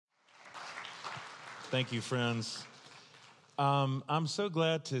Thank you, friends. I'm so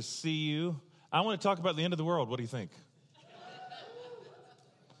glad to see you. I want to talk about the end of the world. What do you think?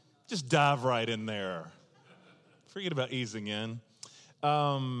 Just dive right in there. Forget about easing in.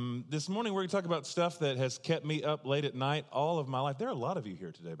 This morning, we're going to talk about stuff that has kept me up late at night all of my life. There are a lot of you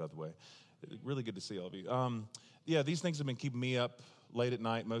here today, by the way. Really good to see all of you. These things have been keeping me up late at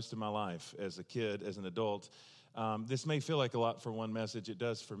night most of my life as a kid, as an adult. This may feel like a lot for one message. It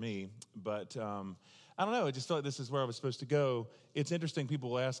does for me. But I don't know. I just felt like this is where I was supposed to go. It's interesting. People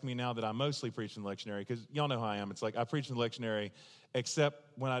will ask me now that I mostly preach in the lectionary, because y'all know how I am. It's like I preach in the lectionary except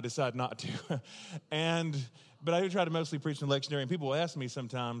when I decide not to. But I do try to mostly preach in the lectionary. And people will ask me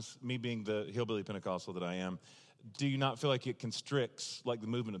sometimes, me being the hillbilly Pentecostal that I am, do you not feel like it constricts like the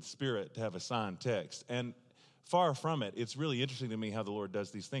movement of the Spirit to have a signed text? And far from it. It's really interesting to me how the Lord does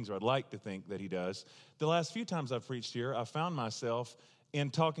these things, or I'd like to think that he does. The last few times I've preached here, I found myself in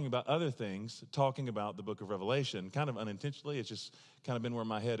talking about other things, talking about the book of Revelation, kind of unintentionally. It's just kind of been where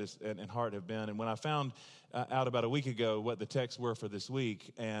my head and heart have been. And when I found out about a week ago what the texts were for this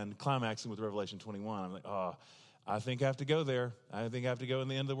week and climaxing with Revelation 21, I'm like, I think I have to go there. I think I have to go in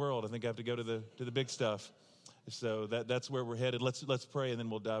the end of the world. I think I have to go to the big stuff. So that's where we're headed. Let's pray, and then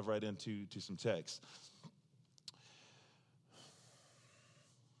we'll dive right into some texts.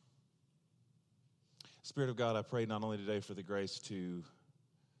 Spirit of God, I pray not only today for the grace to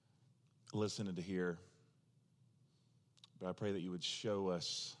listen and to hear, but I pray that you would show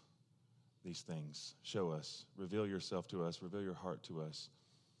us these things. Show us. Reveal yourself to us. Reveal your heart to us.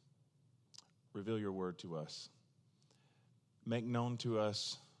 Reveal your word to us. Make known to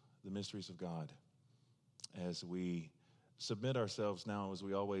us the mysteries of God as we submit ourselves now, as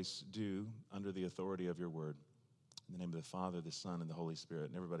we always do, under the authority of your word. In the name of the Father, the Son, and the Holy Spirit.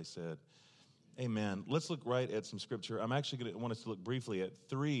 And everybody said, amen. Let's look right at some scripture. I'm actually going to want us to look briefly at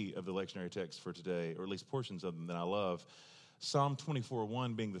 3 of the lectionary texts for today, or at least portions of them that I love. Psalm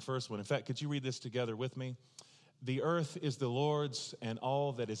 24:1 being the first one. In fact, could you read this together with me? The earth is the Lord's and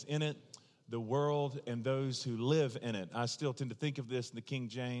all that is in it, the world and those who live in it. I still tend to think of this in the King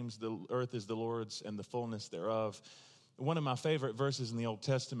James, the earth is the Lord's and the fullness thereof. One of my favorite verses in the Old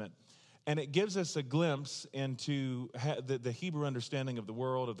Testament. And it gives us a glimpse into the Hebrew understanding of the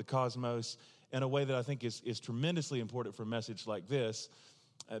world, of the cosmos, in a way that I think is tremendously important for a message like this,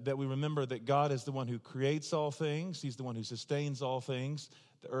 that we remember that God is the one who creates all things. He's the one who sustains all things.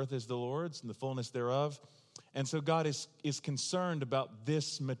 The earth is the Lord's and the fullness thereof. And so God is concerned about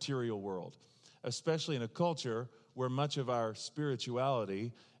this material world, especially in a culture where much of our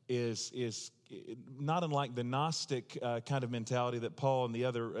spirituality is not unlike the Gnostic kind of mentality that Paul and the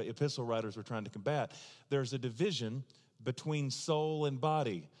other epistle writers were trying to combat. There's a division between soul and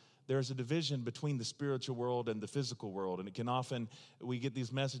body. There's a division between the spiritual world and the physical world. And it can often, we get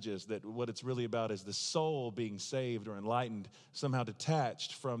these messages that what it's really about is the soul being saved or enlightened, somehow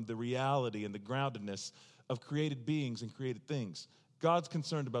detached from the reality and the groundedness of created beings and created things. God's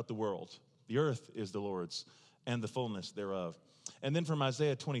concerned about the world. The earth is the Lord's and the fullness thereof. And then from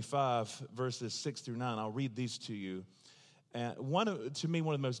Isaiah 25, verses 6 through 9, I'll read these to you. And to me,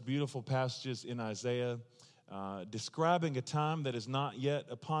 one of the most beautiful passages in Isaiah, describing a time that is not yet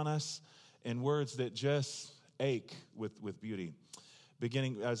upon us in words that just ache with beauty.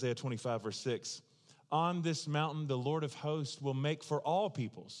 Beginning Isaiah 25, verse 6. On this mountain, the Lord of hosts will make for all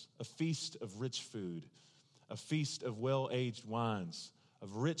peoples a feast of rich food, a feast of well-aged wines,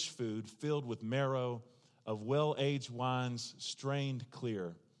 of rich food filled with marrow, of well-aged wines strained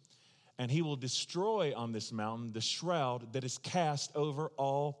clear. And he will destroy on this mountain the shroud that is cast over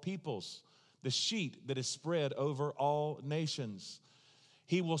all peoples, the sheet that is spread over all nations.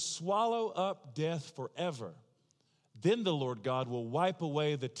 He will swallow up death forever. Then the Lord God will wipe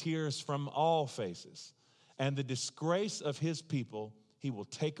away the tears from all faces, and the disgrace of his people he will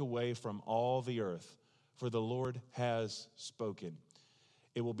take away from all the earth, for the Lord has spoken.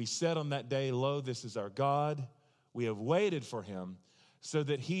 It will be said on that day, lo, this is our God. We have waited for him so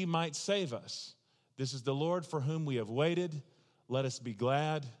that he might save us. This is the Lord for whom we have waited. Let us be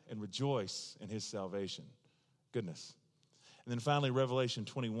glad and rejoice in his salvation. Goodness. And then finally, Revelation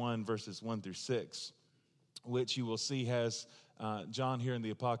 21, verses 1 through 6, which you will see has, John here in the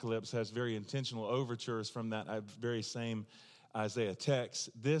Apocalypse has very intentional overtures from that very same Isaiah text.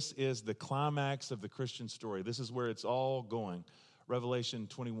 This is the climax of the Christian story. This is where it's all going. Revelation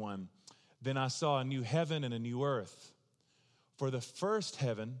 21. Then I saw a new heaven and a new earth, for the first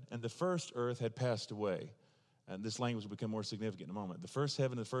heaven and the first earth had passed away. And this language will become more significant in a moment. The first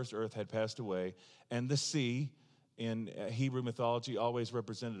heaven and the first earth had passed away, and the sea, in Hebrew mythology, always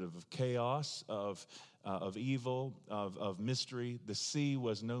representative of chaos, of evil, of mystery. The sea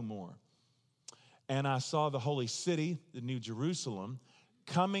was no more. and I saw the holy city, the New Jerusalem,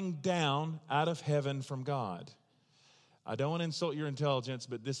 coming down out of heaven from God. I don't want to insult your intelligence,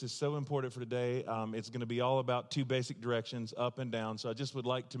 but this is so important for today. It's going to be all about two basic directions, up and down. So I just would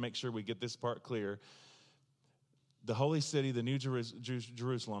like to make sure we get this part clear. The holy city, the New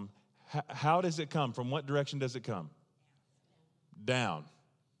Jerusalem, how does it come? From what direction does it come? Down.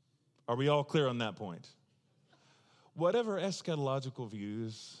 Are we all clear on that point? Whatever eschatological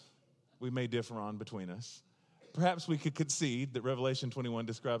views we may differ on between us, perhaps we could concede that Revelation 21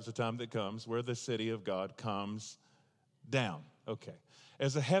 describes the time that comes where the city of God comes down. Okay.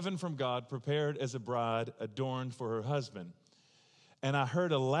 As a heaven from God, prepared as a bride adorned for her husband. And I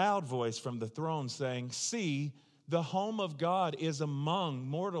heard a loud voice from the throne saying, "See, the home of God is among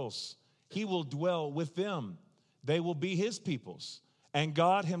mortals. He will dwell with them. They will be his peoples, and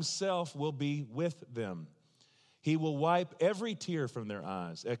God himself will be with them. He will wipe every tear from their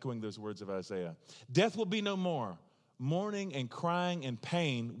eyes," echoing those words of Isaiah. "Death will be no more. Mourning and crying and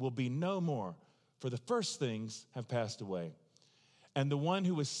pain will be no more, for the first things have passed away." And the one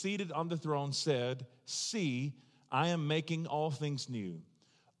who was seated on the throne said, "See, I am making all things new."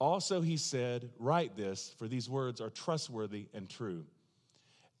 Also he said, "Write this, for these words are trustworthy and true."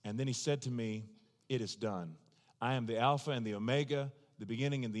 And then he said to me, "It is done. I am the Alpha and the Omega, the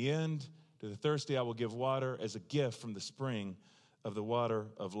beginning and the end. To the thirsty I will give water as a gift from the spring of the water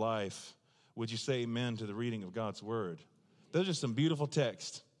of life." Would you say amen to the reading of God's word? Those are some beautiful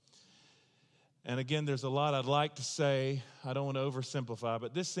texts. And again, there's a lot I'd like to say. I don't want to oversimplify,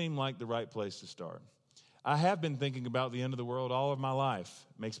 but this seemed like the right place to start. I have been thinking about the end of the world all of my life.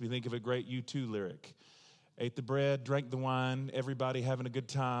 Makes me think of a great U2 lyric. Ate the bread, drank the wine, everybody having a good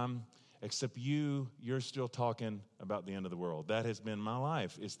time, except you're still talking about the end of the world. That has been my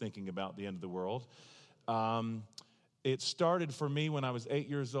life, is thinking about the end of the world. It started for me when I was 8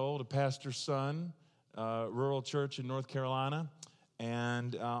 years old, a pastor's son, rural church in North Carolina.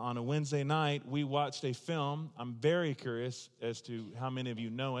 And on a Wednesday night, we watched a film. I'm very curious as to how many of you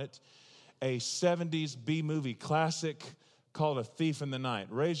know it. A 70s B-movie classic called A Thief in the Night.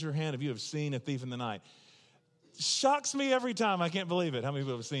 Raise your hand if you have seen A Thief in the Night. Shocks me every time. I can't believe it. How many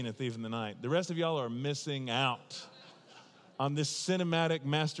people have seen A Thief in the Night? The rest of y'all are missing out on this cinematic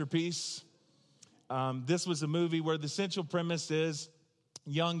masterpiece. This was a movie where the central premise is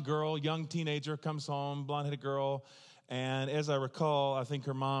young girl, young teenager comes home, blonde-headed girl, and as I recall, I think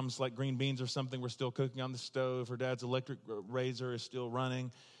her mom's like green beans or something were still cooking on the stove. Her dad's electric razor is still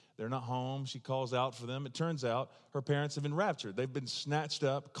running. They're not home. She calls out for them. It turns out her parents have been raptured. They've been snatched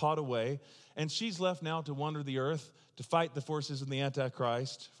up, caught away, and she's left now to wander the earth, to fight the forces of the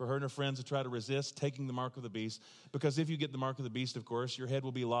Antichrist, for her and her friends to try to resist taking the mark of the beast. Because if you get the mark of the beast, of course, your head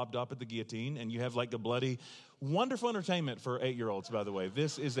will be lobbed up at the guillotine, and you have like a bloody, wonderful entertainment for 8-year-olds, by the way.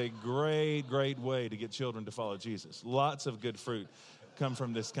 This is a great, great way to get children to follow Jesus. Lots of good fruit come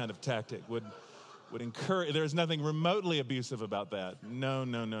from this kind of tactic. Would encourage, there's nothing remotely abusive about that. No.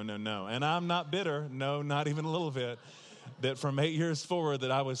 And I'm not bitter. No, not even a little bit. That from 8 years forward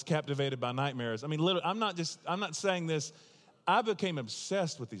that I was captivated by nightmares. I mean, literally, I'm not saying this. I became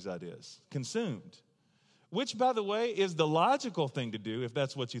obsessed with these ideas, consumed. Which, by the way, is the logical thing to do if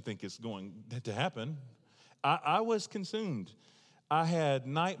that's what you think is going to happen. I was consumed. I had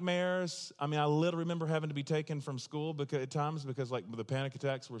nightmares. I mean, I literally remember having to be taken from school at times because like the panic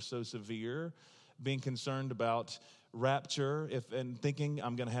attacks were so severe. Being concerned about rapture and thinking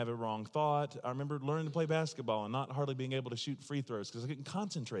I'm going to have a wrong thought. I remember learning to play basketball and not hardly being able to shoot free throws because I couldn't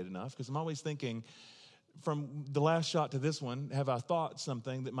concentrate enough because I'm always thinking from the last shot to this one, have I thought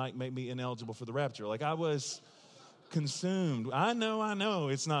something that might make me ineligible for the rapture? Like I was consumed. I know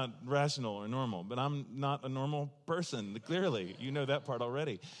it's not rational or normal, but I'm not a normal person, clearly. You know that part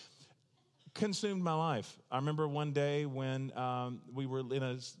already. Consumed my life. I remember one day when we were in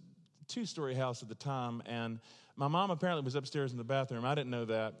a 2-story house at the time, and my mom apparently was upstairs in the bathroom. I didn't know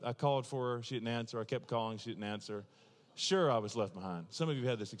that. I called for her. She didn't answer. I kept calling. She didn't answer. Sure, I was left behind. Some of you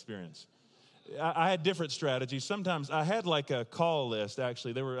had this experience. I had different strategies. Sometimes I had like a call list,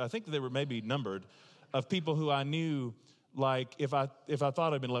 actually. I think they were maybe numbered, of people who I knew, like if I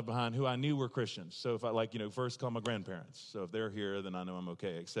thought I'd been left behind, who I knew were Christians. So if I first call my grandparents. So if they're here, then I know I'm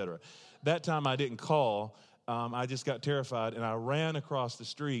okay, et cetera. That time I didn't call. I just got terrified, and I ran across the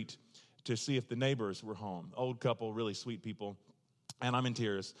street to see if the neighbors were home. Old couple, really sweet people. And I'm in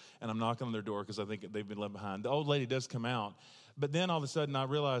tears, and I'm knocking on their door because I think they've been left behind. The old lady does come out, but then all of a sudden I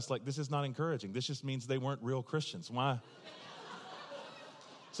realized, like, this is not encouraging. This just means they weren't real Christians. Why?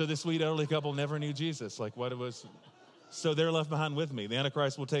 So this sweet elderly couple never knew Jesus. Like, what it was. So they're left behind with me. The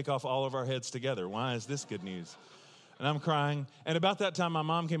Antichrist will take off all of our heads together. Why is this good news? And I'm crying. And about that time, my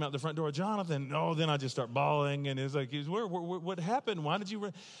mom came out the front door. Jonathan, then I just start bawling. And it's like, what happened? Why did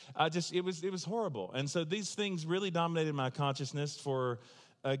you? It was horrible. And so these things really dominated my consciousness for,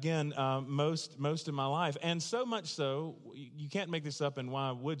 again, most of my life. And so much so, you can't make this up, and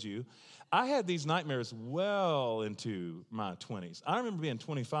why would you? I had these nightmares well into my 20s. I remember being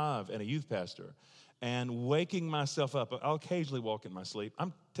 25 and a youth pastor and waking myself up. I'll occasionally walk in my sleep.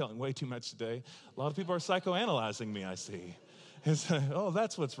 I'm telling way too much today. A lot of people are psychoanalyzing me, I see.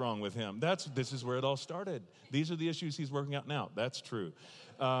 That's what's wrong with him. This is where it all started. These are the issues he's working out now. That's true.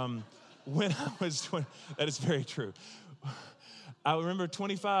 When I was 20, that is very true. I remember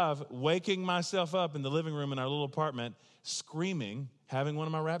 25, waking myself up in the living room in our little apartment, screaming, having one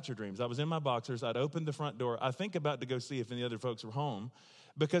of my rapture dreams. I was in my boxers. I'd opened the front door. I think about to go see if any other folks were home,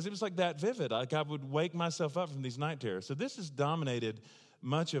 because it was like that vivid. Like I would wake myself up from these night terrors. So this has dominated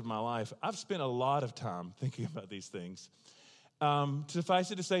much of my life. I've spent a lot of time thinking about these things.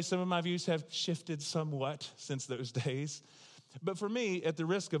 Suffice it to say, some of my views have shifted somewhat since those days. But for me, at the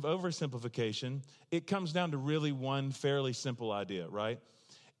risk of oversimplification, it comes down to really one fairly simple idea, right?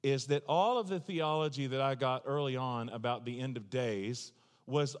 Is that all of the theology that I got early on about the end of days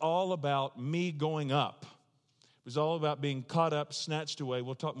was all about me going up. It was all about being caught up, snatched away.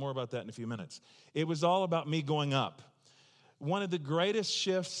 We'll talk more about that in a few minutes. It was all about me going up. One of the greatest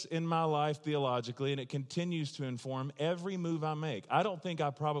shifts in my life theologically, and it continues to inform every move I make. I don't think I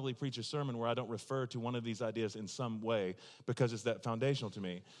probably preach a sermon where I don't refer to one of these ideas in some way because it's that foundational to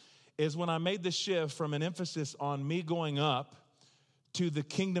me, is when I made the shift from an emphasis on me going up to the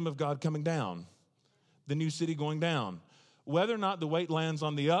kingdom of God coming down, the new city going down. Whether or not the weight lands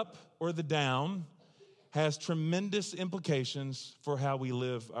on the up or the down has tremendous implications for how we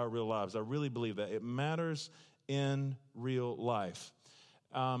live our real lives. I really believe that. It matters in real life.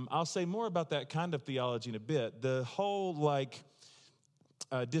 I'll say more about that kind of theology in a bit. The whole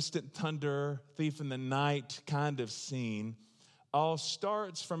distant thunder, thief in the night kind of scene all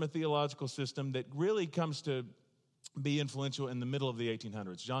starts from a theological system that really comes to be influential in the middle of the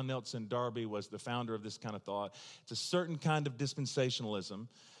 1800s. John Nelson Darby was the founder of this kind of thought. It's a certain kind of dispensationalism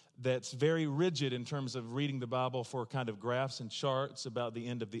that's very rigid in terms of reading the Bible for kind of graphs and charts about the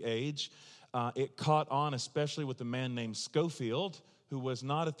end of the age. It caught on especially with a man named Scofield, who was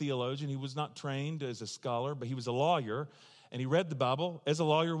not a theologian. He was not trained as a scholar, but he was a lawyer, and he read the Bible as a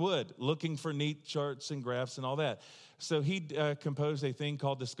lawyer would, looking for neat charts and graphs and all that. So he composed a thing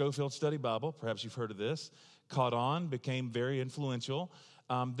called the Scofield Study Bible. Perhaps you've heard of this. Caught on, became very influential,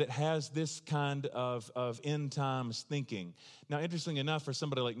 that has this kind of end times thinking. Now, interestingly enough, for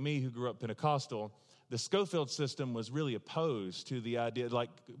somebody like me who grew up Pentecostal, the Scofield system was really opposed to the idea, like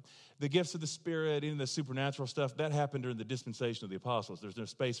the gifts of the Spirit, even the supernatural stuff, that happened during the dispensation of the apostles. There's no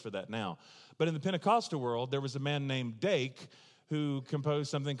space for that now. But in the Pentecostal world, there was a man named Dake who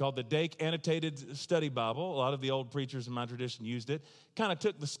composed something called the Dake Annotated Study Bible. A lot of the old preachers in my tradition used it. Kind of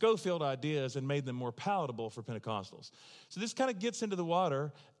took the Scofield ideas and made them more palatable for Pentecostals. So this kind of gets into the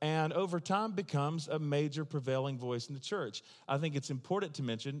water and over time becomes a major prevailing voice in the church. I think it's important to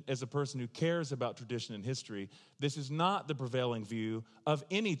mention, as a person who cares about tradition and history, this is not the prevailing view of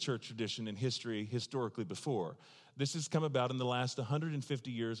any church tradition in history historically before. This has come about in the last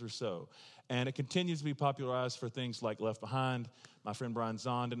 150 years or so. And it continues to be popularized for things like Left Behind. My friend Brian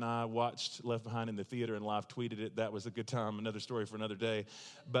Zond and I watched Left Behind in the theater and live tweeted it. That was a good time, another story for another day.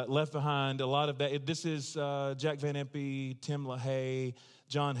 But Left Behind, a lot of that, this is Jack Van Impe, Tim LaHaye,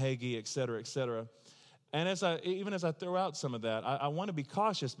 John Hagee, et cetera, et cetera. And even as I throw out some of that, I want to be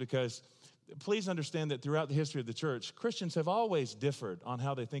cautious because please understand that throughout the history of the church, Christians have always differed on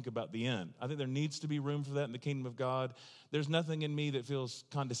how they think about the end. I think there needs to be room for that in the kingdom of God. There's nothing in me that feels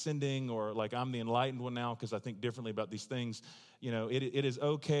condescending or like I'm the enlightened one now because I think differently about these things. You know, it is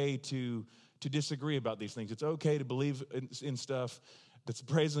okay to disagree about these things. It's okay to believe in stuff that's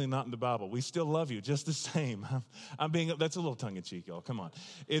brazenly not in the Bible. We still love you just the same. That's a little tongue-in-cheek, y'all. Come on.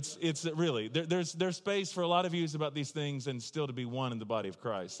 It's really, there's space for a lot of views about these things and still to be one in the body of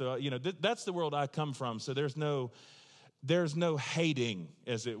Christ. So, that's the world I come from. So there's no hating,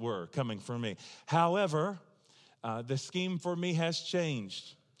 as it were, coming from me. However, the scheme for me has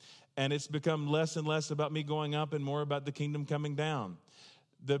changed. And it's become less and less about me going up and more about the kingdom coming down.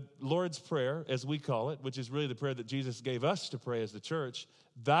 The Lord's Prayer, as we call it, which is really the prayer that Jesus gave us to pray as the church,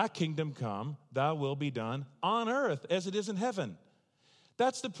 thy kingdom come, thy will be done on earth as it is in heaven.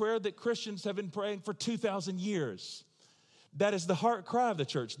 That's the prayer that Christians have been praying for 2,000 years. That is the heart cry of the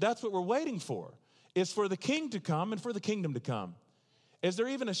church. That's what we're waiting for, is for the king to come and for the kingdom to come. Is there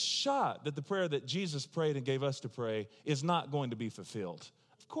even a shot that the prayer that Jesus prayed and gave us to pray is not going to be fulfilled?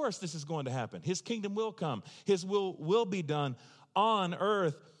 Of course this is going to happen. His kingdom will come. His will be done on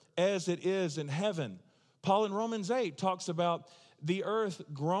earth as it is in heaven. Paul in Romans 8 talks about the earth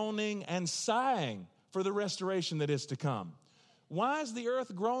groaning and sighing for the restoration that is to come. Why is the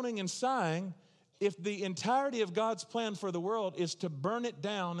earth groaning and sighing if the entirety of God's plan for the world is to burn it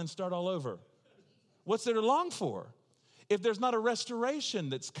down and start all over? What's there to long for if there's not a restoration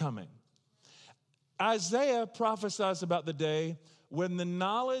that's coming? Isaiah prophesies about the day when the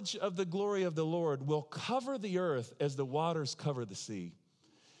knowledge of the glory of the Lord will cover the earth as the waters cover the sea.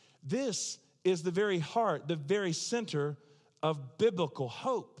 This is the very heart, the very center of biblical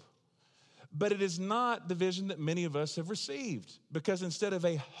hope. But it is not the vision that many of us have received, because instead of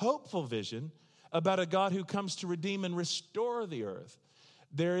a hopeful vision about a God who comes to redeem and restore the earth,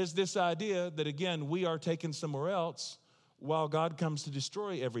 there is this idea that, again, we are taken somewhere else while God comes to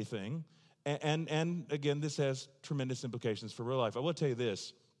destroy everything. And again, this has tremendous implications for real life. I will tell you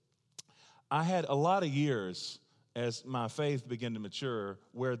this. I had a lot of years as my faith began to mature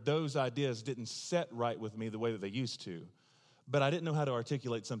where those ideas didn't set right with me the way that they used to. But I didn't know how to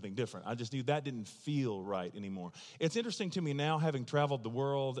articulate something different. I just knew that didn't feel right anymore. It's interesting to me now, having traveled the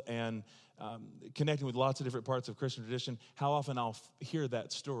world and connecting with lots of different parts of Christian tradition, how often I'll hear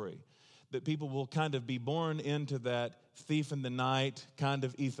that story, that people will kind of be born into that thief in the night kind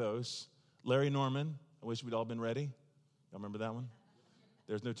of ethos. Larry Norman, I wish we'd all been ready. Y'all remember that one?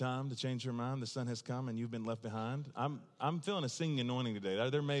 There's no time to change your mind. The sun has come and you've been left behind. I'm feeling a singing anointing today.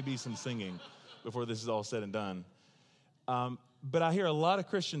 There may be some singing before this is all said and done. But I hear a lot of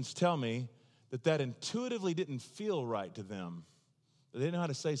Christians tell me that intuitively didn't feel right to them. They didn't know how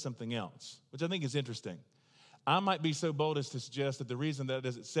to say something else, which I think is interesting. I might be so bold as to suggest that the reason that it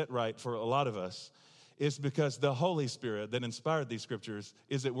doesn't sit right for a lot of us is because the Holy Spirit that inspired these scriptures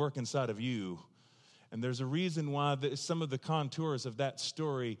is at work inside of you. And there's a reason why some of the contours of that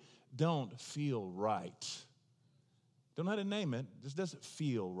story don't feel right. Don't know how to name it. It just doesn't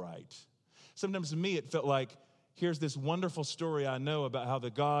feel right. Sometimes to me it felt like, here's this wonderful story I know about how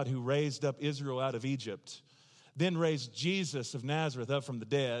the God who raised up Israel out of Egypt, then raised Jesus of Nazareth up from the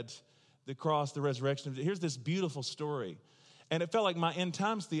dead, the cross, the resurrection. Here's this beautiful story. And it felt like my end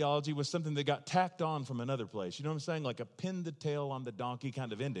times theology was something that got tacked on from another place. You know what I'm saying? Like a pin the tail on the donkey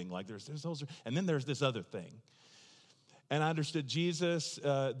kind of ending. Like there's those, and then there's this other thing. And I understood Jesus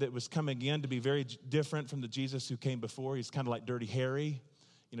that was coming again to be very different from the Jesus who came before. He's kind of like Dirty Harry,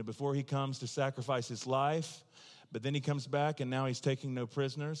 before he comes to sacrifice his life. But then he comes back and now he's taking no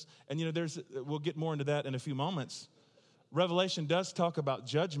prisoners. And we'll get more into that in a few moments. Revelation does talk about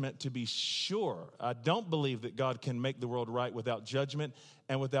judgment, to be sure. I don't believe that God can make the world right without judgment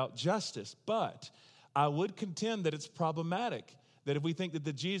and without justice. But I would contend that it's problematic that if we think that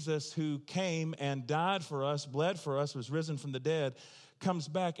the Jesus who came and died for us, bled for us, was risen from the dead, comes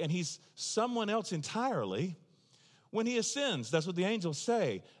back and he's someone else entirely, when he ascends, that's what the angels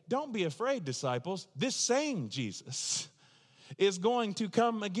say. Don't be afraid, disciples. This same Jesus is going to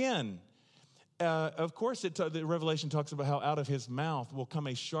come again. Of course, the Revelation talks about how out of his mouth will come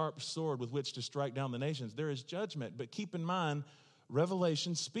a sharp sword with which to strike down the nations. There is judgment, but keep in mind,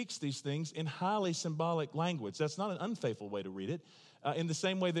 Revelation speaks these things in highly symbolic language. That's not an unfaithful way to read it. In the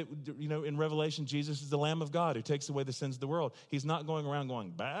same way that, in Revelation, Jesus is the Lamb of God who takes away the sins of the world. He's not going around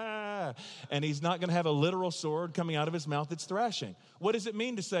going, bah, and he's not going to have a literal sword coming out of his mouth that's thrashing. What does it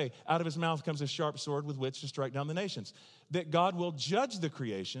mean to say, out of his mouth comes a sharp sword with which to strike down the nations? That God will judge the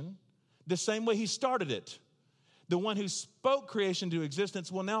creation the same way he started it. The one who spoke creation to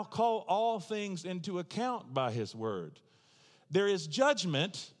existence will now call all things into account by his word. There is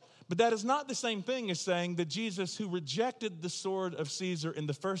judgment, but that is not the same thing as saying that Jesus, who rejected the sword of Caesar in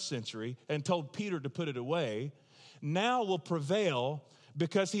the first century and told Peter to put it away, now will prevail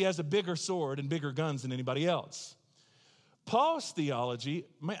because he has a bigger sword and bigger guns than anybody else. Paul's theology,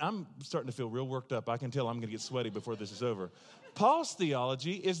 I'm starting to feel real worked up. I can tell I'm going to get sweaty before this is over. Paul's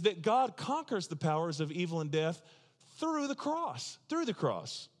theology is that God conquers the powers of evil and death through the cross.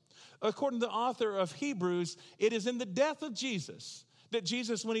 According to the author of Hebrews, it is in the death of Jesus that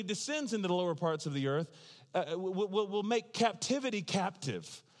Jesus, when he descends into the lower parts of the earth, will make captivity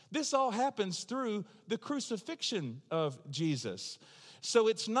captive. This all happens through the crucifixion of Jesus. So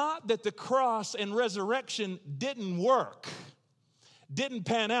it's not that the cross and resurrection didn't work, didn't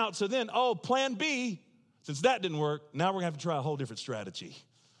pan out. So then, plan B, since that didn't work, now we're going to have to try a whole different strategy.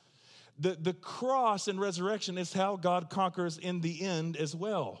 The cross and resurrection is how God conquers in the end as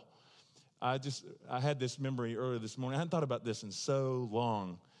well. I had this memory earlier this morning. I hadn't thought about this in so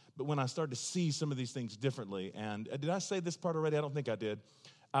long. But when I started to see some of these things differently, and did I say this part already? I don't think I did.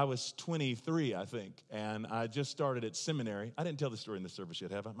 I was 23, I think, and I just started at seminary. I didn't tell the story in the service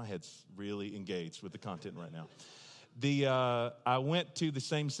yet, have I? My head's really engaged with the content right now. I went to the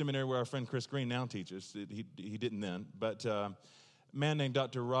same seminary where our friend Chris Green now teaches. He didn't then, but a man named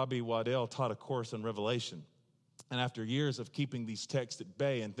Dr. Robbie Waddell taught a course on Revelation. And after years of keeping these texts at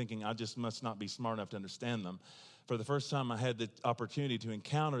bay and thinking I just must not be smart enough to understand them, for the first time I had the opportunity to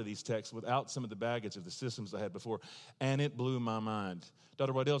encounter these texts without some of the baggage of the systems I had before, and it blew my mind.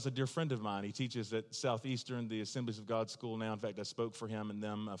 Dr. Waddell is a dear friend of mine. He teaches at Southeastern, the Assemblies of God School now. In fact, I spoke for him and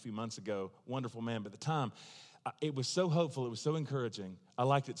them a few months ago. Wonderful man. But at the time, it was so hopeful. It was so encouraging. I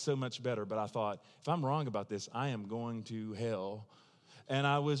liked it so much better. But I thought, if I'm wrong about this, I am going to hell. And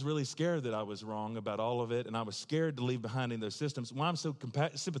I was really scared that I was wrong about all of it. And I was scared to leave behind in those systems. Why I'm so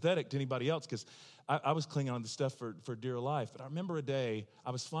sympathetic to anybody else, because I was clinging on to stuff for dear life. But I remember a day,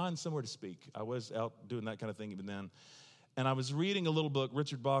 I was flying somewhere to speak. I was out doing that kind of thing even then. And I was reading a little book.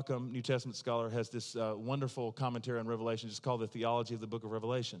 Richard Bauckham, New Testament scholar, has this wonderful commentary on Revelation, just called The Theology of the Book of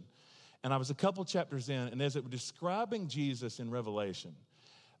Revelation. And I was a couple chapters in, and as it was describing Jesus in Revelation,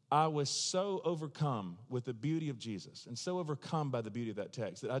 I was so overcome with the beauty of Jesus and so overcome by the beauty of that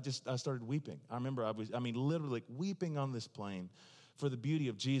text that I started weeping. I remember literally weeping on this plane for the beauty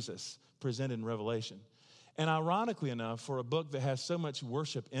of Jesus presented in Revelation. And ironically enough, for a book that has so much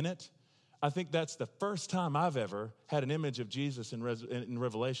worship in it, I think that's the first time I've ever had an image of Jesus in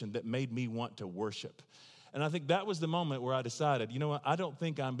Revelation that made me want to worship. And I think that was the moment where I decided, you know what, I don't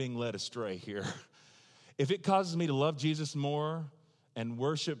think I'm being led astray here. If it causes me to love Jesus more and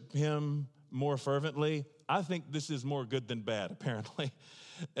worship him more fervently, I think this is more good than bad, apparently.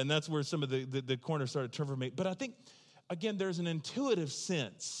 And that's where some of the corners started to turn for me. But I think, again, there's an intuitive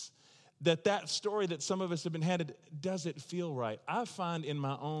sense that story that some of us have been handed, does it feel right? I find in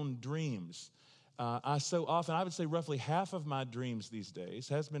my own dreams, I would say roughly half of my dreams these days,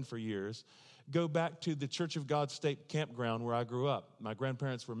 has been for years, go back to the Church of God State campground where I grew up. My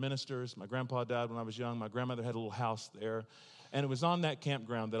grandparents were ministers. My grandpa died when I was young. My grandmother had a little house there. And it was on that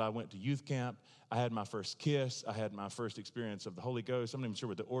campground that I went to youth camp. I had my first kiss. I had my first experience of the Holy Ghost. I'm not even sure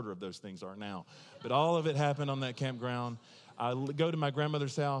what the order of those things are now. But all of it happened on that campground. I go to my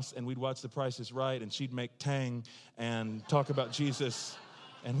grandmother's house, and we'd watch The Price is Right, and she'd make tang and talk about Jesus,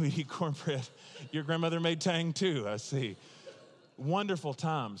 and we'd eat cornbread. Your grandmother made tang too, I see. Wonderful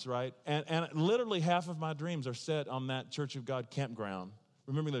times, right? And literally half of my dreams are set on that Church of God campground,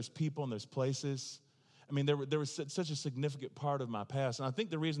 remembering those people and those places. I mean, there was such a significant part of my past. And I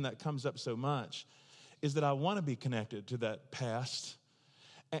think the reason that comes up so much is that I want to be connected to that past.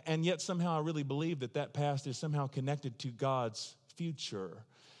 And yet somehow I really believe that past is somehow connected to God's future.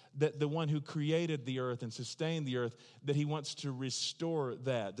 That the one who created the earth and sustained the earth, that he wants to restore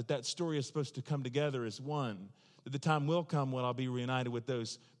that story is supposed to come together as one. That the time will come when I'll be reunited with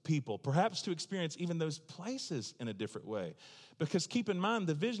those people, perhaps to experience even those places in a different way. Because keep in mind,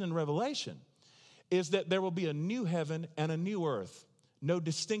 the vision in Revelation is that there will be a new heaven and a new earth. No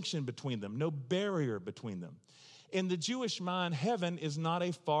distinction between them, no barrier between them. In the Jewish mind, heaven is not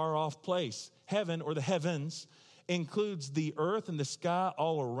a far-off place. Heaven, or the heavens, includes the earth and the sky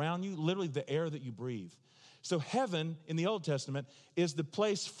all around you, literally the air that you breathe. So heaven, in the Old Testament, is the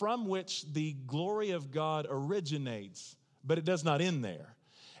place from which the glory of God originates, but it does not end there.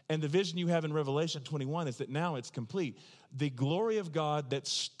 And the vision you have in Revelation 21 is that now it's complete. The glory of God that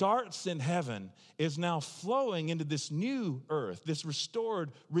starts in heaven is now flowing into this new earth, this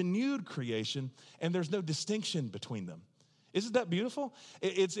restored, renewed creation, and there's no distinction between them. Isn't that beautiful?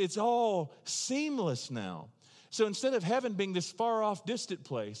 It's all seamless now. So instead of heaven being this far-off, distant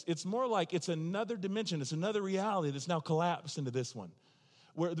place, it's more like it's another dimension, it's another reality that's now collapsed into this one.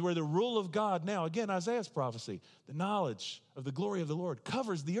 Where the rule of God now, again, Isaiah's prophecy, the knowledge of the glory of the Lord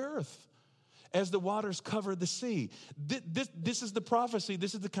covers the earth as the waters cover the sea. This is the prophecy.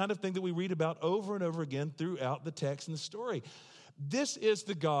 This is the kind of thing that we read about over and over again throughout the text and the story. This is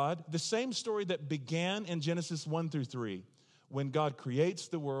the God, the same story that began in Genesis 1-3, when God creates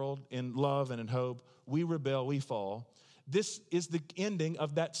the world in love and in hope. We rebel, we fall. This is the ending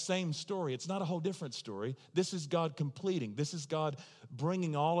of that same story. It's not a whole different story. This is God completing. This is God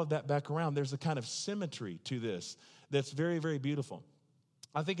bringing all of that back around. There's a kind of symmetry to this that's very, very beautiful.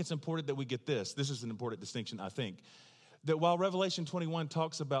 I think it's important that we get this. This is an important distinction, I think. That while Revelation 21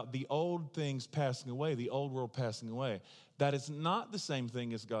 talks about the old things passing away, the old world passing away, that is not the same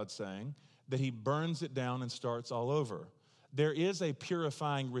thing as God saying that he burns it down and starts all over. There is a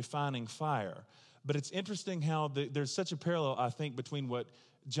purifying, refining fire. But it's interesting how there's such a parallel, I think, between what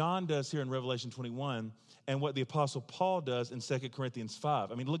John does here in Revelation 21 and what the Apostle Paul does in 2 Corinthians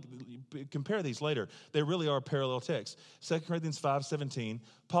 5. I mean, look, compare these later. They really are parallel texts. 2 Corinthians 5:17,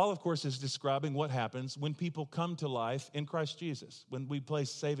 Paul, of course, is describing what happens when people come to life in Christ Jesus, when we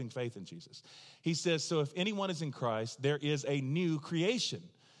place saving faith in Jesus. He says, so if anyone is in Christ, there is a new creation.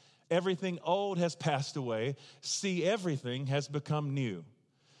 Everything old has passed away. See, everything has become new.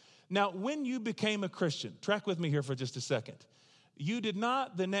 Now, when you became a Christian, track with me here for just a second. You did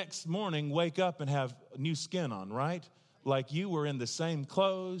not the next morning wake up and have new skin on, right? Like you were in the same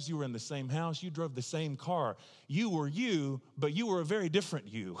clothes, you were in the same house, you drove the same car. You were you, but you were a very different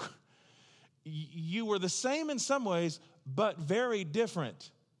you. You were the same in some ways, but very different.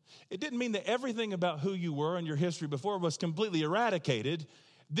 It didn't mean that everything about who you were and your history before was completely eradicated.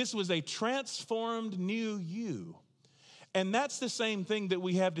 This was a transformed new you. And that's the same thing that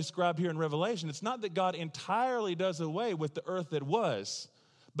we have described here in Revelation. It's not that God entirely does away with the earth that was,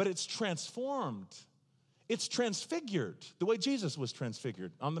 but it's transformed. It's transfigured, the way Jesus was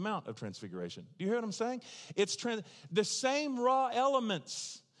transfigured on the Mount of Transfiguration. Do you hear what I'm saying? It's the same raw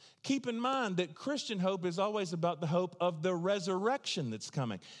elements. Keep in mind that Christian hope is always about the hope of the resurrection that's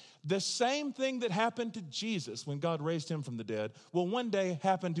coming. The same thing that happened to Jesus when God raised him from the dead will one day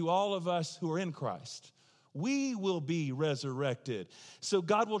happen to all of us who are in Christ. We will be resurrected. So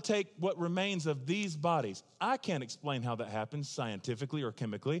God will take what remains of these bodies. I can't explain how that happens scientifically or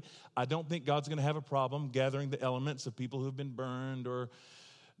chemically. I don't think God's going to have a problem gathering the elements of people who've been burned or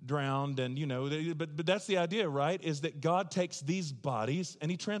drowned. And, but that's the idea, right? Is that God takes these bodies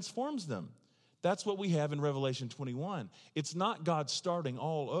and he transforms them. That's what we have in Revelation 21. It's not God starting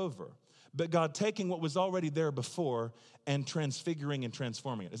all over, but God taking what was already there before and transfiguring and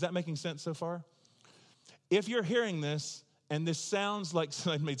transforming it. Is that making sense so far? If you're hearing this, and this sounds like,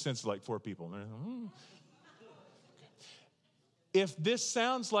 it made sense to like 4 people. If this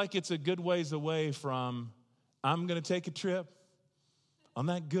sounds like it's a good ways away from, I'm going to take a trip on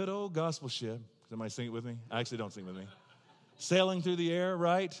that good old gospel ship. Somebody sing it with me? I actually don't sing with me. Sailing through the air,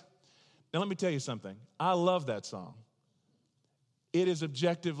 right? Now let me tell you something. I love that song. It is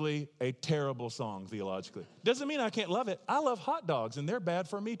objectively a terrible song theologically. Doesn't mean I can't love it. I love hot dogs, and they're bad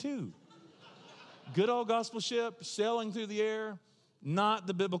for me too. Good old gospel ship, sailing through the air, not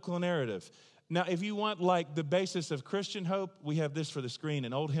the biblical narrative. Now, if you want like the basis of Christian hope, we have this for the screen,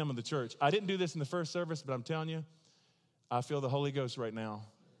 an old hymn of the church. I didn't do this in the first service, but I'm telling you, I feel the Holy Ghost right now.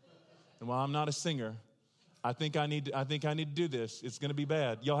 And while I'm not a singer, I think I need to do this. It's going to be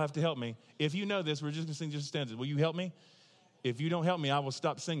bad. Y'all have to help me. If you know this, we're just going to sing just stanzas. Will you help me? If you don't help me, I will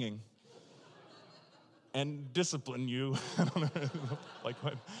stop singing and discipline you. I don't know, like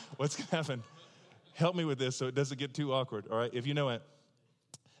what's going to happen? Help me with this so it doesn't get too awkward, all right? If you know it.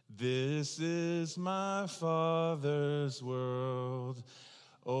 This is my Father's world.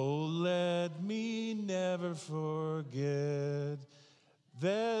 Oh, let me never forget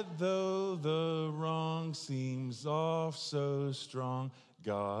that though the wrong seems oft so strong,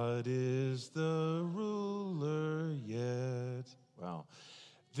 God is the ruler yet. Wow.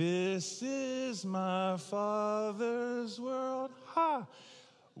 This is my Father's world. Ha!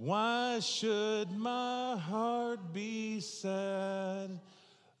 Why should my heart be sad?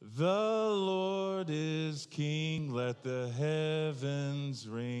 The Lord is King, let the heavens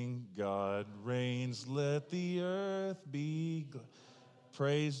ring. God reigns, let the earth be glad.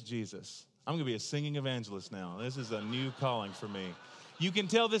 Praise Jesus. I'm going to be a singing evangelist now. This is a new calling for me. You can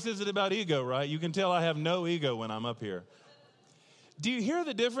tell this isn't about ego, right? You can tell I have no ego when I'm up here. Do you hear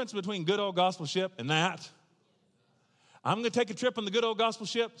the difference between good old gospel ship and that? I'm going to take a trip on the good old gospel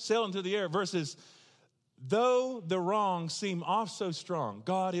ship, sailing through the air, versus though the wrong seem oft so strong,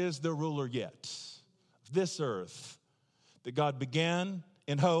 God is the ruler yet. This earth that God began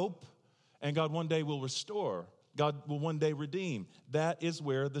in hope, and God one day will restore. God will one day redeem. That is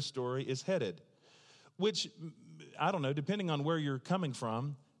where the story is headed. Which, I don't know, depending on where you're coming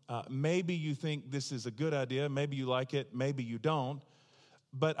from, maybe you think this is a good idea, maybe you like it, maybe you don't.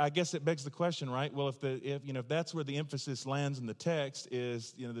 But I guess it begs the question, right? Well, if that's where the emphasis lands in the text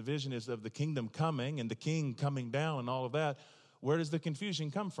is, the vision is of the kingdom coming and the king coming down and all of that, where does the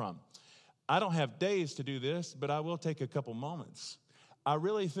confusion come from? I don't have days to do this, but I will take a couple moments. I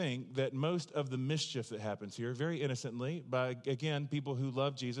really think that most of the mischief that happens here, very innocently, by, again, people who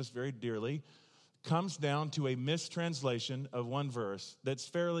love Jesus very dearly, comes down to a mistranslation of one verse that's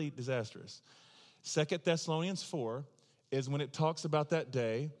fairly disastrous. 2 Thessalonians 4 is when it talks about that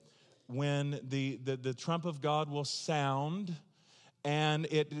day when the trump of God will sound, and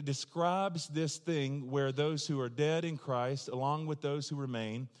it describes this thing where those who are dead in Christ, along with those who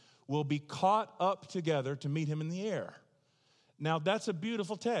remain, will be caught up together to meet him in the air. Now, that's a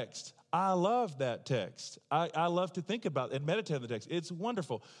beautiful text. I love that text. I love to think about and meditate on the text. It's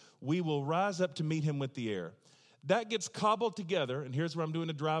wonderful. We will rise up to meet him with the air. That gets cobbled together, and here's where I'm doing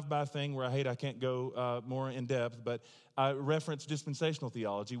a drive-by thing where I can't go more in depth, but I reference dispensational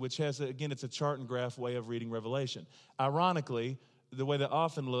theology, which has, again, it's a chart and graph way of reading Revelation. Ironically, the way that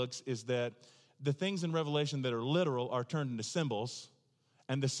often looks is that the things in Revelation that are literal are turned into symbols,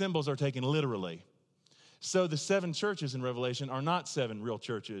 and the symbols are taken literally. So the 7 churches in Revelation are not 7 real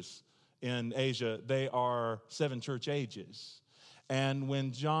churches in Asia. They are 7 church ages. And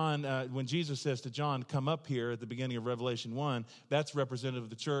when Jesus says to John, come up here at the beginning of Revelation 1, that's representative of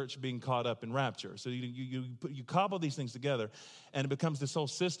the church being caught up in rapture. So you cobble these things together, and it becomes this whole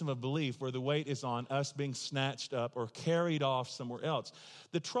system of belief where the weight is on us being snatched up or carried off somewhere else.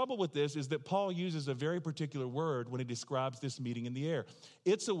 The trouble with this is that Paul uses a very particular word when he describes this meeting in the air.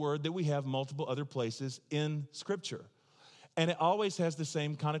 It's a word that we have multiple other places in Scripture. And it always has the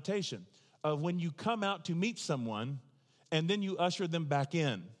same connotation of when you come out to meet someone, and then you usher them back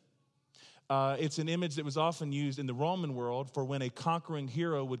in. It's an image that was often used in the Roman world for when a conquering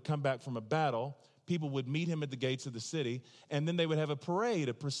hero would come back from a battle. People would meet him at the gates of the city, and then they would have a parade,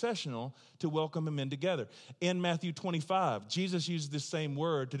 a processional, to welcome him in together. In Matthew 25, Jesus used this same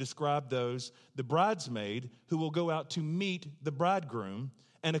word to describe the bridesmaid, who will go out to meet the bridegroom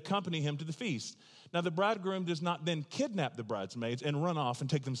and accompany him to the feast. Now, the bridegroom does not then kidnap the bridesmaids and run off and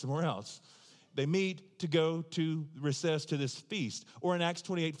take them somewhere else. They meet to go to recess to this feast. Or in Acts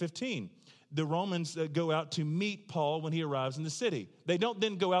 28:15, the Romans go out to meet Paul when he arrives in the city. They don't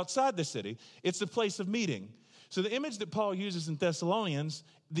then go outside the city. It's a place of meeting. So the image that Paul uses in Thessalonians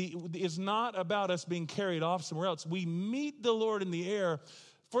is not about us being carried off somewhere else. We meet the Lord in the air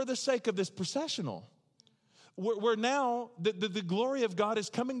for the sake of this processional. Where now the glory of God is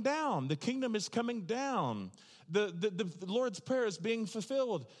coming down. The kingdom is coming down. The Lord's Prayer is being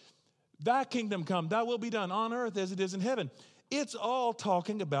fulfilled. Thy kingdom come, thy will be done on earth as it is in heaven. It's all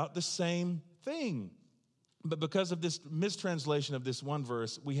talking about the same thing. But because of this mistranslation of this one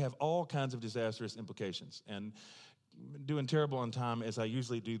verse, we have all kinds of disastrous implications. And doing terrible on time, as I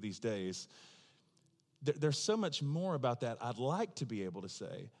usually do these days, there's so much more about that I'd like to be able to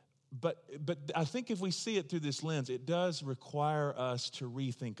say. But I think if we see it through this lens, it does require us to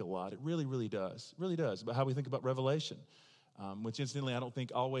rethink a lot. It really, really does. Really does, about how we think about Revelation. Which incidentally I don't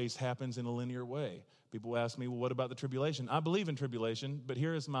think always happens in a linear way. People ask me, well, what about the tribulation? I believe in tribulation, but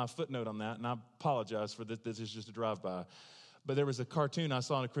here is my footnote on that, and I apologize for this. This is just a drive-by. But there was a cartoon I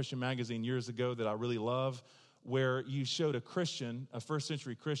saw in a Christian magazine years ago that I really love, where you showed a Christian, a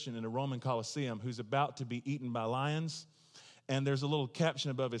first-century Christian in a Roman Colosseum who's about to be eaten by lions, and there's a little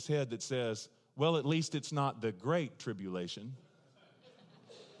caption above his head that says, well, at least it's not the great tribulation.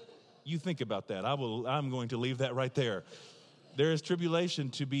 You think about that. I'm going to leave that right there. There is tribulation,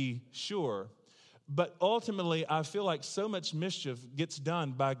 to be sure, but ultimately I feel like so much mischief gets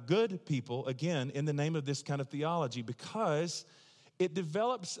done by good people, again, in the name of this kind of theology, because it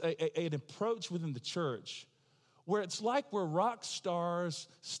develops an approach within the church where it's like we're rock stars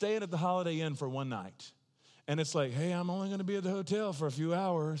staying at the Holiday Inn for one night. And it's like, hey, I'm only going to be at the hotel for a few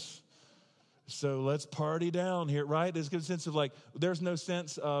hours, so let's party down here, right? There's a good sense of like, there's no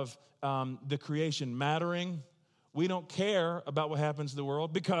sense of the creation mattering. We don't care about what happens to the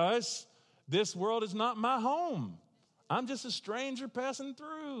world because this world is not my home. I'm just a stranger passing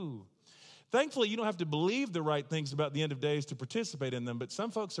through. Thankfully, you don't have to believe the right things about the end of days to participate in them, but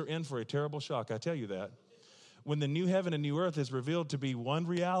some folks are in for a terrible shock, I tell you that. When the new heaven and new earth is revealed to be one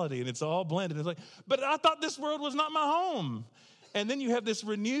reality and it's all blended, it's like, but I thought this world was not my home. And then you have this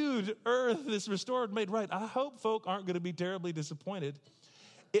renewed earth, this restored, made right. I hope folk aren't going to be terribly disappointed.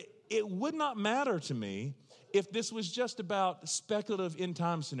 It would not matter to me if this was just about speculative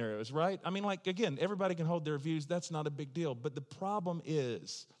end-time scenarios, right? I mean, like, again, everybody can hold their views. That's not a big deal. But the problem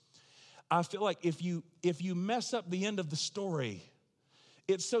is, I feel like if you mess up the end of the story,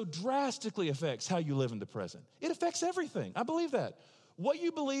 it so drastically affects how you live in the present. It affects everything. I believe that. What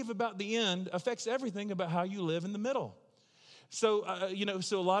you believe about the end affects everything about how you live in the middle. So,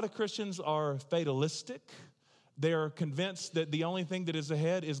 so a lot of Christians are fatalistic. They are convinced that the only thing that is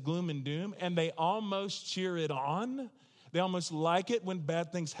ahead is gloom and doom, and they almost cheer it on. They almost like it when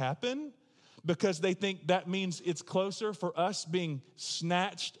bad things happen because they think that means it's closer for us being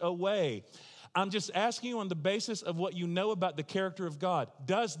snatched away. I'm just asking you on the basis of what you know about the character of God.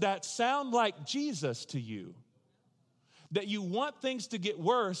 Does that sound like Jesus to you? That you want things to get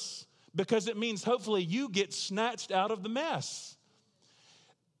worse because it means hopefully you get snatched out of the mess.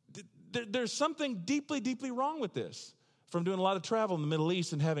 There's something deeply, deeply wrong with this. from doing a lot of travel in the Middle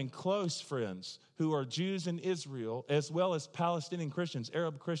East and having close friends who are Jews in Israel, as well as Palestinian Christians,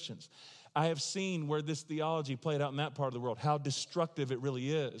 Arab Christians. I have seen where this theology played out in that part of the world, how destructive it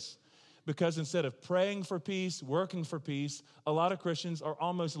really is. Because instead of praying for peace, working for peace, a lot of Christians are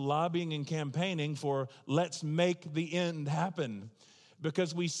almost lobbying and campaigning for let's make the end happen.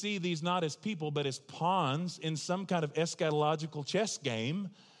 Because we see these not as people, but as pawns in some kind of eschatological chess game,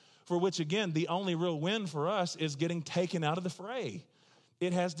 for which, again, the only real win for us is getting taken out of the fray.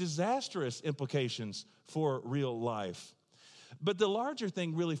 It has disastrous implications for real life. But the larger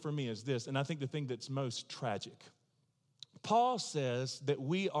thing really for me is this, and I think the thing that's most tragic. Paul says that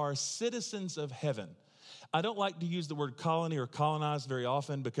we are citizens of heaven. I don't like to use the word colony or colonize very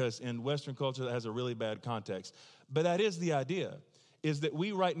often because in Western culture that has a really bad context. But that is the idea, is that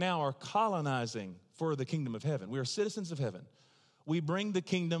we right now are colonizing for the kingdom of heaven. We are citizens of heaven. We bring the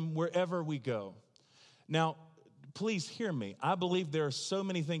kingdom wherever we go. Now, please hear me. I believe there are so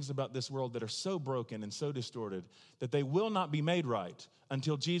many things about this world that are so broken and so distorted that they will not be made right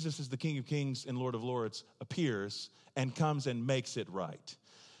until Jesus is the King of Kings and Lord of Lords appears and comes and makes it right.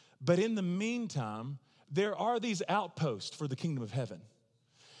 But in the meantime, there are these outposts for the kingdom of heaven.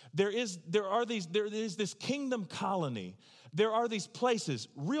 There is this kingdom colony. There are these places,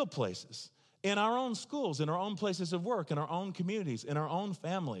 real places, in our own schools, in our own places of work, in our own communities, in our own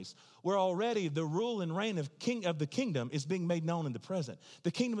families, where already the rule and reign of the kingdom is being made known in the present.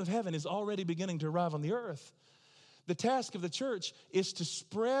 The kingdom of heaven is already beginning to arrive on the earth. The task of the church is to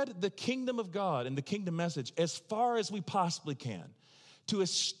spread the kingdom of God and the kingdom message as far as we possibly can, to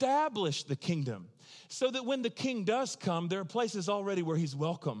establish the kingdom so that when the king does come, there are places already where he's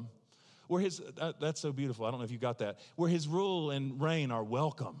welcome. Where that's so beautiful. I don't know if you got that. Where his rule and reign are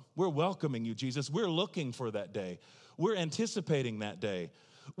welcome. We're welcoming you, Jesus. We're looking for that day. We're anticipating that day,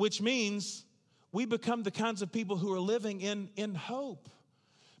 which means we become the kinds of people who are living in hope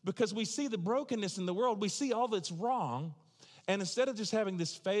because we see the brokenness in the world. We see all that's wrong. And instead of just having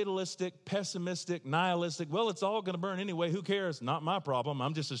this fatalistic, pessimistic, nihilistic, well, it's all going to burn anyway. Who cares? Not my problem.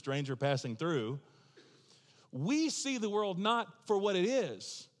 I'm just a stranger passing through. We see the world not for what it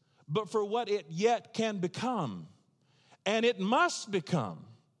is, but for what it yet can become. And it must become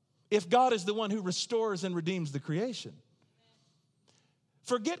if God is the one who restores and redeems the creation.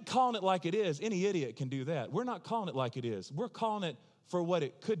 Forget calling it like it is. Any idiot can do that. We're not calling it like it is. We're calling it for what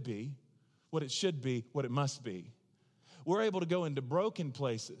it could be, what it should be, what it must be. We're able to go into broken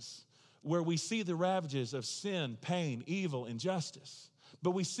places where we see the ravages of sin, pain, evil, injustice.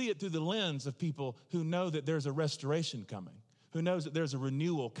 But we see it through the lens of people who know that there's a restoration coming, who knows that there's a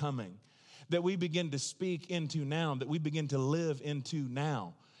renewal coming, that we begin to speak into now, that we begin to live into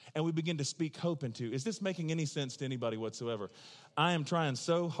now, and we begin to speak hope into. Is this making any sense to anybody whatsoever? I am trying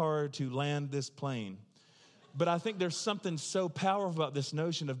so hard to land this plane, but I think there's something so powerful about this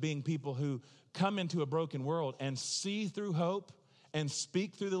notion of being people who come into a broken world and see through hope and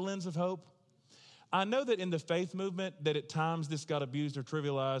speak through the lens of hope. I know that in the faith movement that at times this got abused or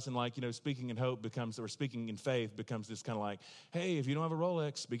trivialized and speaking in hope becomes, or speaking in faith becomes this kind of like, hey, if you don't have a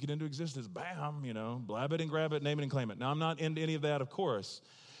Rolex, speak it into existence, bam, blab it and grab it, name it and claim it. Now, I'm not into any of that, of course,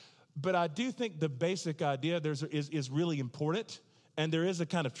 but I do think the basic idea is really important, and there is a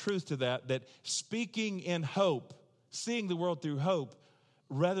kind of truth to that speaking in hope, seeing the world through hope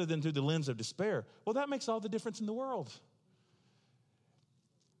rather than through the lens of despair, well, that makes all the difference in the world.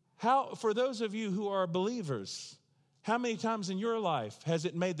 For those of you who are believers, how many times in your life has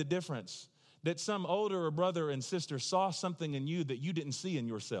it made the difference that some older brother and sister saw something in you that you didn't see in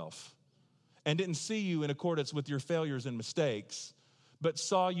yourself and didn't see you in accordance with your failures and mistakes, but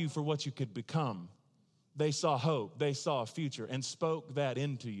saw you for what you could become? They saw hope, they saw a future, and spoke that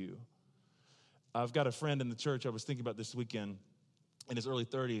into you. I've got a friend in the church I was thinking about this weekend in his early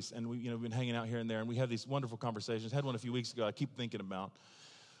 30s, and we've been hanging out here and there, and we have these wonderful conversations. Had one a few weeks ago I keep thinking about,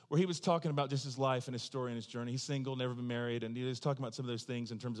 where he was talking about just his life and his story and his journey. He's single, never been married, and he was talking about some of those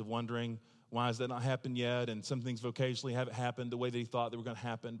things in terms of wondering, why has that not happened yet? And some things vocationally haven't happened the way that he thought they were going to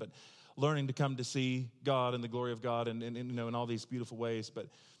happen, but learning to come to see God and the glory of God and in all these beautiful ways. But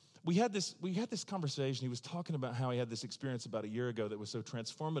we had this conversation. He was talking about how he had this experience about a year ago that was so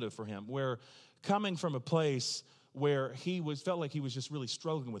transformative for him, where coming from a place where he felt like he was just really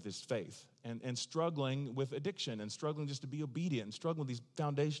struggling with his faith and struggling with addiction and struggling just to be obedient and struggling with these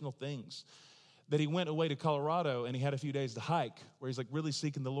foundational things, that he went away to Colorado and he had a few days to hike where he's really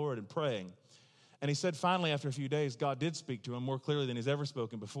seeking the Lord and praying. And he said finally after a few days, God did speak to him more clearly than he's ever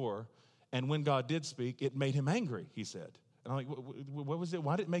spoken before. And when God did speak, it made him angry, he said. And I'm like, what was it?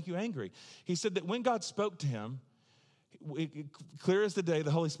 Why did it make you angry? He said that when God spoke to him, clear as the day,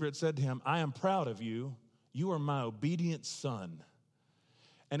 the Holy Spirit said to him, I am proud of you. You are my obedient son.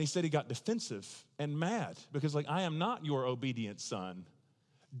 And he said he got defensive and mad because I am not your obedient son.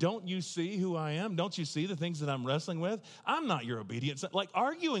 Don't you see who I am? Don't you see the things that I'm wrestling with? I'm not your obedient son.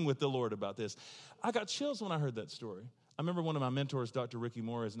 Arguing with the Lord about this. I got chills when I heard that story. I remember one of my mentors, Dr. Ricky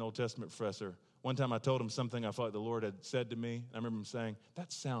Moore, is an Old Testament professor. One time I told him something I felt like the Lord had said to me. I remember him saying,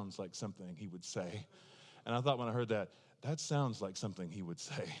 that sounds like something he would say. And I thought when I heard that sounds like something he would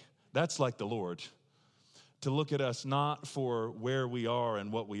say. That's like the Lord. To look at us not for where we are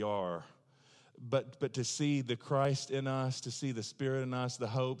and what we are, but to see the Christ in us, to see the Spirit in us, the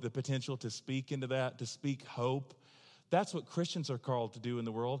hope, the potential to speak into that, to speak hope. That's what Christians are called to do in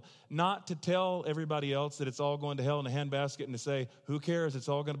the world. Not to tell everybody else that it's all going to hell in a handbasket and to say, who cares, it's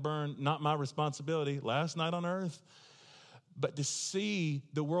all going to burn, not my responsibility, last night on earth. But to see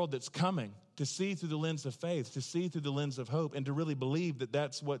the world that's coming, to see through the lens of faith, to see through the lens of hope, and to really believe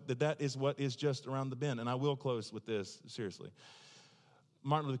that is what is just around the bend. And I will close with this, seriously.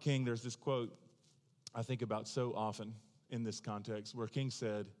 Martin Luther King, there's this quote I think about so often in this context where King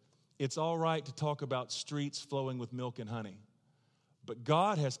said, it's all right to talk about streets flowing with milk and honey, but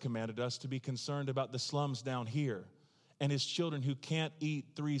God has commanded us to be concerned about the slums down here and his children who can't eat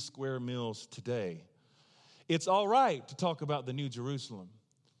 3 square meals today. It's all right to talk about the New Jerusalem,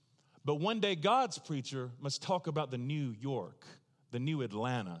 but one day God's preacher must talk about the New York, the new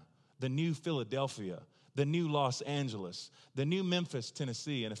Atlanta, the new Philadelphia, the new Los Angeles, the new Memphis,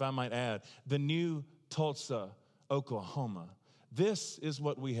 Tennessee, and if I might add, the new Tulsa, Oklahoma. This is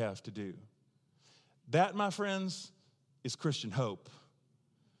what we have to do. That, my friends, is Christian hope.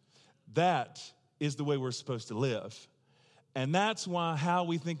 That is the way we're supposed to live. And that's why how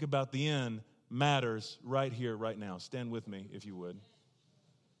we think about the end matters right here, right now. Stand with me, if you would.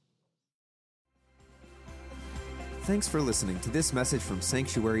 Thanks for listening to this message from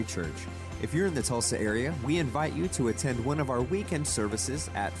Sanctuary Church. If you're in the Tulsa area, we invite you to attend one of our weekend services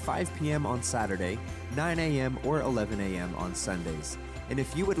at 5 p.m. on Saturday, 9 a.m. or 11 a.m. on Sundays. And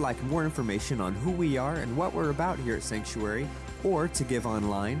if you would like more information on who we are and what we're about here at Sanctuary, or to give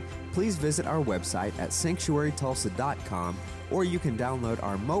online, please visit our website at sanctuarytulsa.com, or you can download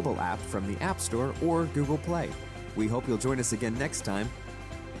our mobile app from the App Store or Google Play. We hope you'll join us again next time.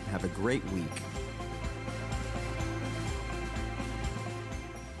 Have a great week.